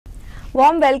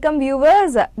Warm welcome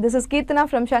viewers, this is Keertana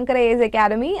from Shankar IAS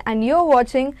Academy and you're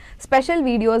watching special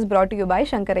videos brought to you by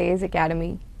Shankar IAS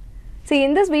Academy. See,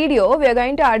 in this video we are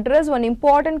going to address one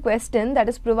important question that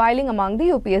is prevailing among the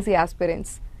UPSC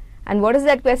aspirants. And what is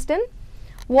that question?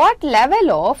 What level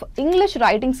of English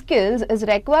writing skills is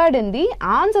required in the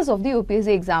answers of the UPSC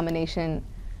examination?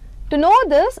 To know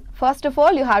this, first of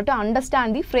all you have to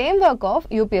understand the framework of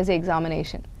UPSC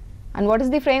examination. And what is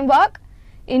the framework?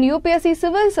 In UPSC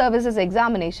Civil Services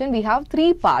examination, we have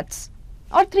three parts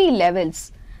or three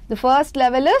levels. The first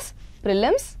level is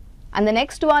Prelims and the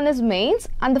next one is Mains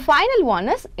and the final one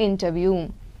is Interview.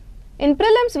 In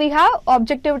Prelims, we have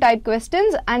objective type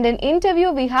questions and in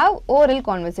Interview, we have oral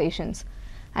conversations.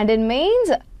 And in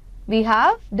Mains, we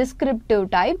have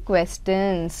descriptive type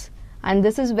questions. And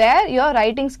this is where your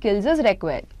writing skills is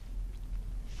required.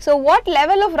 So, what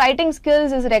level of writing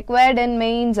skills is required in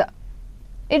Mains?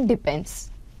 It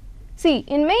depends. See,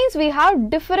 in Mains we have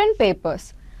different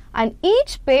papers and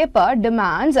each paper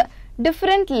demands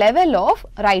different level of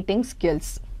writing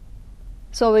skills.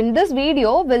 So, in this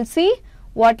video we'll see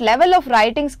what level of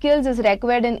writing skills is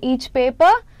required in each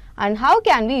paper and how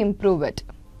can we improve it.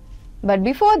 But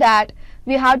before that,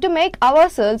 we have to make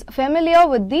ourselves familiar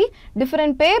with the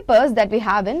different papers that we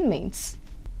have in Mains.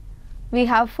 We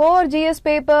have 4 GS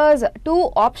papers,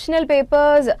 2 optional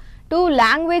papers, 2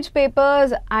 language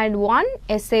papers and 1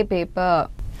 essay paper.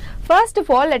 First of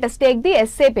all, let us take the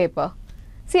essay paper.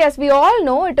 See, as we all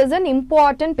know, it is an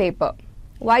important paper.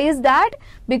 Why is that?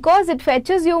 Because it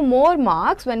fetches you more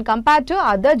marks when compared to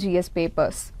other GS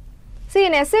papers. See,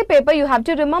 in essay paper, you have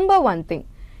to remember one thing.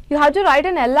 You have to write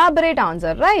an elaborate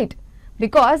answer, right?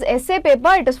 Because essay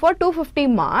paper, it is for 250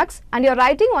 marks and you are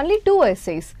writing only 2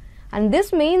 essays. And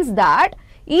this means that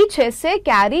each essay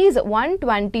carries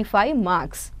 125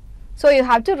 marks. So, you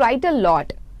have to write a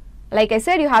lot. Like I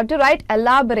said, you have to write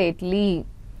elaborately.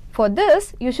 For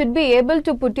this, you should be able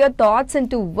to put your thoughts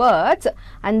into words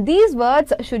and these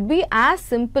words should be as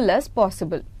simple as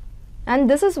possible. And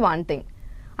this is one thing.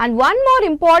 And one more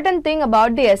important thing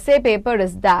about the essay paper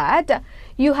is that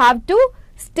you have to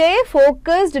stay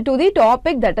focused to the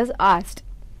topic that is asked.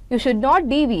 You should not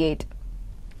deviate.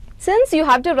 Since you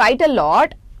have to write a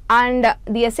lot and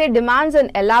the essay demands an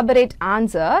elaborate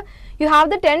answer, you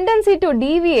have the tendency to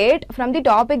deviate from the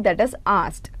topic that is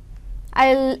asked.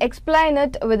 I'll explain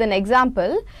it with an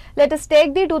example. Let us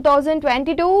take the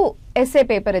 2022 essay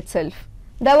paper itself.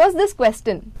 There was this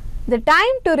question. The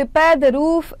time to repair the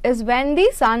roof is when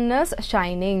the sun is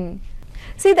shining.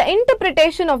 See, the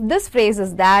interpretation of this phrase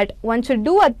is that one should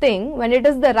do a thing when it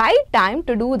is the right time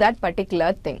to do that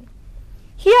particular thing.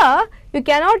 Here, you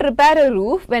cannot repair a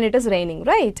roof when it is raining,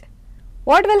 right?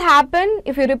 What will happen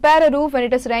if you repair a roof when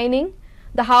it is raining?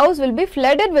 The house will be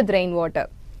flooded with rainwater.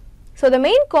 So, the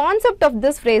main concept of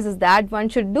this phrase is that one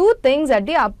should do things at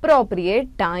the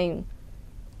appropriate time.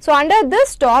 So, under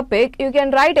this topic, you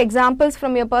can write examples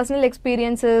from your personal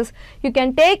experiences, you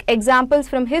can take examples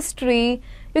from history,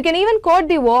 you can even quote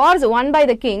the wars won by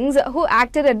the kings who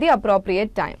acted at the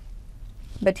appropriate time.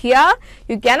 But here,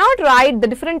 you cannot write the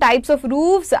different types of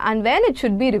roofs and when it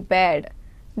should be repaired.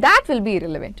 That will be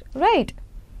irrelevant, right?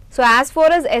 So, as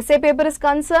far as essay paper is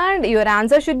concerned, your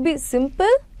answer should be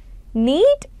simple,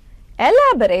 neat,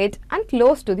 elaborate and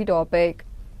close to the topic.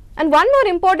 And one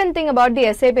more important thing about the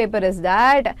essay paper is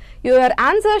that your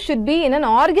answer should be in an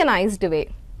organized way.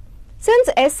 Since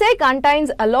essay contains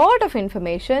a lot of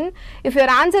information, if your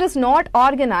answer is not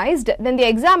organized, then the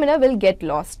examiner will get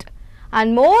lost.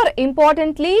 And more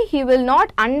importantly, he will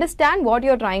not understand what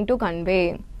you are trying to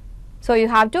convey. So, you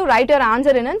have to write your answer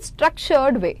in a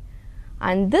structured way.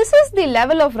 And this is the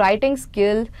level of writing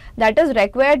skill that is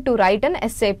required to write an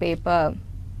essay paper.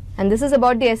 And this is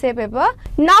about the essay paper.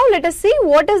 Now, let us see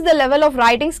what is the level of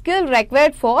writing skill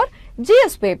required for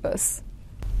GS papers.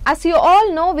 As you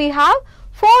all know, we have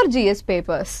 4 GS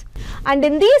papers. And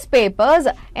in these papers,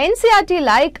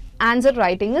 NCERT-like answer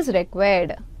writing is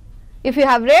required. If you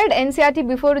have read NCERT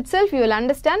before itself, you will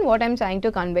understand what I am trying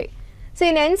to convey. So,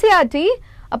 in NCERT,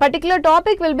 a particular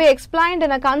topic will be explained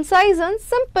in a concise and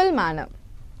simple manner.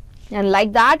 And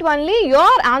like that only, your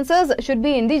answers should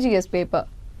be in the GS paper.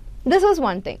 This is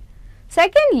one thing.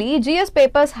 Secondly, GS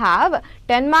papers have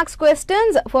 10 marks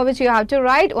questions for which you have to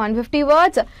write 150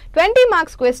 words, 20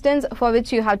 marks questions for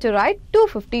which you have to write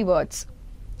 250 words.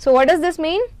 So, what does this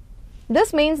mean?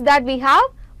 This means that we have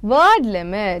word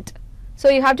limit. So,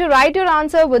 you have to write your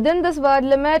answer within this word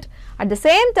limit. At the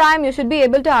same time, you should be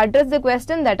able to address the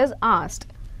question that is asked.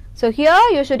 So, here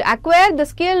you should acquire the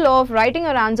skill of writing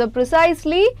your answer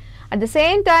precisely. At the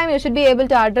same time, you should be able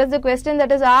to address the question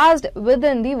that is asked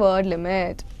within the word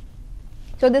limit.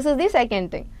 So, this is the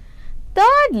second thing.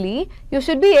 Thirdly, you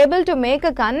should be able to make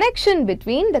a connection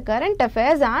between the current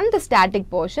affairs and the static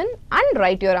portion and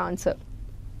write your answer.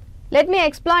 Let me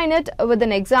explain it with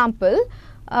an example.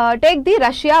 Take the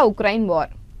Russia-Ukraine war.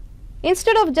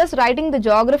 Instead of just writing the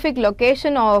geographic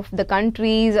location of the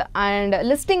countries and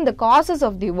listing the causes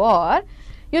of the war,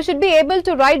 you should be able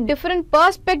to write different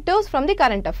perspectives from the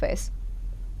current affairs.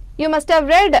 You must have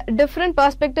read different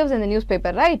perspectives in the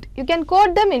newspaper, right? You can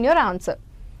quote them in your answer.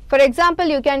 For example,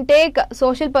 you can take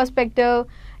social perspective,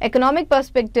 economic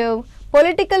perspective,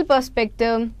 political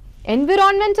perspective,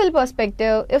 environmental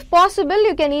perspective. If possible,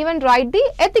 you can even write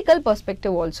the ethical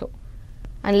perspective also.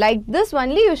 And like this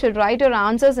only, you should write your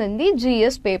answers in the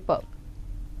GS paper.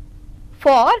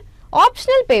 For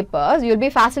optional papers, you'll be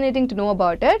fascinating to know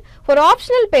about it. For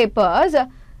optional papers,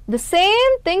 the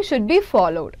same thing should be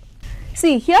followed.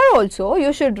 See, here also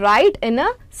you should write in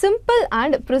a simple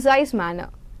and precise manner.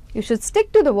 You should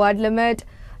stick to the word limit,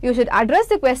 you should address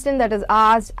the question that is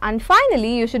asked, and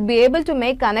finally you should be able to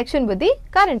make connection with the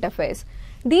current affairs.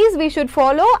 These we should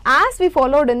follow as we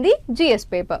followed in the GS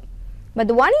paper. But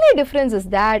the only difference is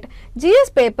that GS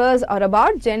papers are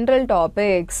about general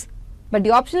topics, but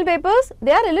the optional papers,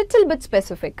 they are a little bit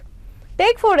specific.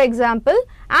 Take for example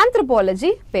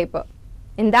anthropology paper.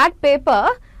 In that paper,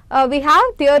 we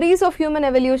have theories of human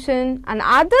evolution and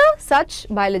other such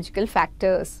biological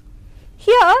factors.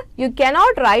 Here, you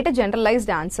cannot write a generalized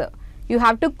answer. You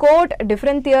have to quote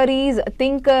different theories,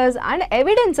 thinkers and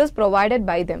evidences provided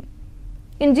by them.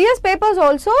 In GS papers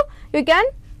also, you can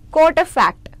quote a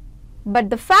fact. But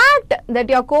the fact that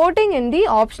you are quoting in the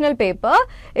optional paper,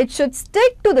 it should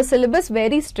stick to the syllabus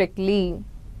very strictly.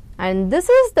 And this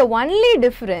is the only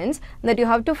difference that you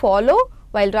have to follow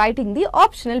while writing the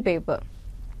optional paper.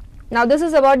 Now this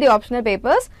is about the optional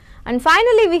papers. And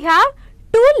finally, we have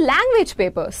 2 language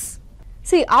papers.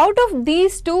 See, out of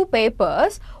these 2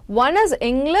 papers, one is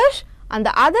English and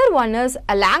the other one is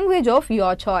a language of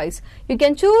your choice. You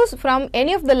can choose from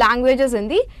any of the languages in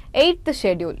the 8th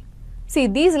schedule. See,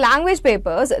 these language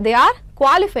papers, they are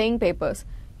qualifying papers.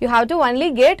 You have to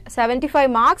only get 75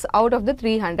 marks out of the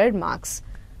 300 marks.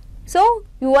 So,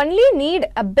 you only need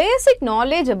a basic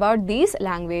knowledge about these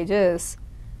languages.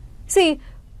 See,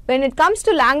 when it comes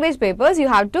to language papers, you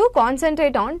have to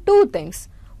concentrate on 2 things.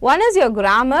 One is your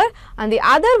grammar and the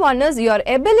other one is your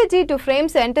ability to frame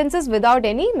sentences without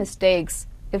any mistakes.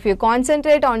 If you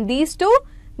concentrate on these 2,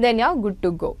 then you are good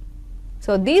to go.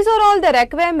 So, these are all the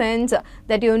requirements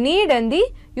that you need in the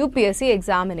UPSC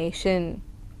examination.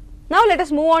 Now, let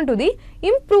us move on to the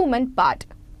improvement part.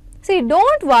 See,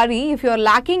 don't worry if you are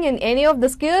lacking in any of the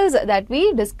skills that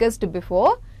we discussed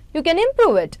before. You can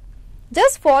improve it.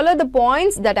 Just follow the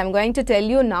points that I am going to tell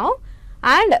you now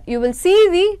and you will see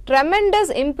the tremendous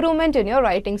improvement in your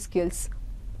writing skills.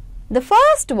 The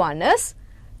first one is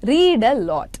read a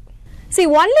lot. See,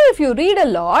 only if you read a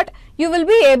lot, you will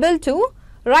be able to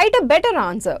write a better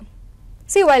answer.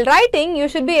 See, while writing, you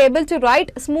should be able to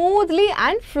write smoothly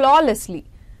and flawlessly.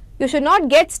 You should not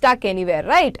get stuck anywhere,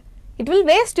 right? It will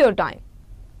waste your time.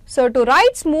 So, to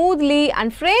write smoothly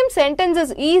and frame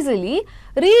sentences easily,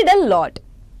 read a lot.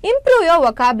 Improve your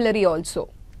vocabulary also.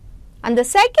 And the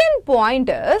second point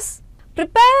is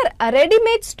prepare a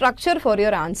ready-made structure for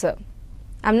your answer.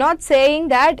 I am not saying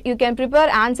that you can prepare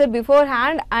answer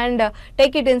beforehand and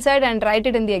take it inside and write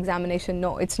it in the examination.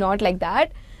 No, it's not like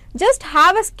that. Just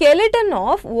have a skeleton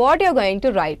of what you are going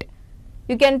to write.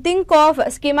 You can think of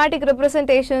schematic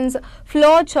representations,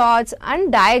 flow charts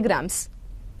and diagrams.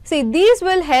 See, these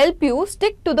will help you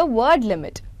stick to the word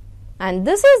limit. And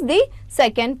this is the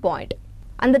second point.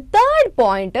 And the third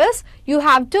point is you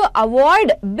have to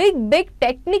avoid big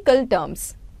technical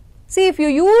terms. See, if you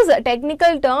use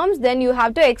technical terms, then you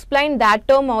have to explain that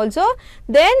term also.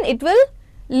 Then it will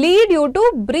lead you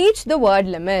to breach the word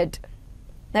limit.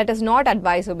 That is not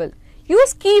advisable.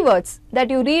 Use keywords that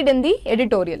you read in the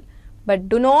editorial, but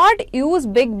do not use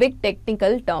big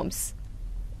technical terms.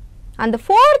 And the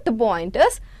fourth point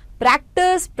is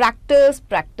practice.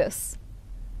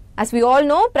 As we all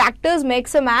know, practice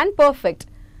makes a man perfect.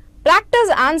 Practice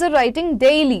answer writing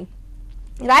daily.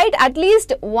 Write at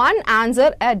least one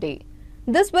answer a day.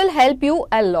 This will help you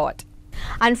a lot.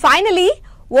 And finally,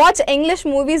 watch English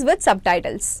movies with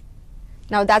subtitles.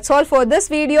 Now that's all for this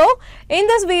video. In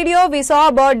this video, we saw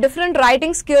about different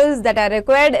writing skills that are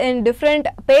required in different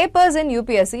papers in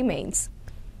UPSC mains.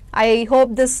 I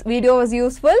hope this video was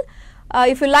useful.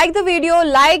 If you like the video,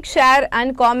 like, share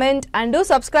and comment and do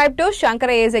subscribe to Shankar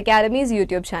IAS Academy's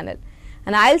YouTube channel.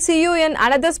 And I'll see you in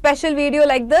another special video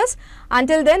like this.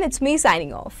 Until then, it's me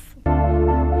signing off.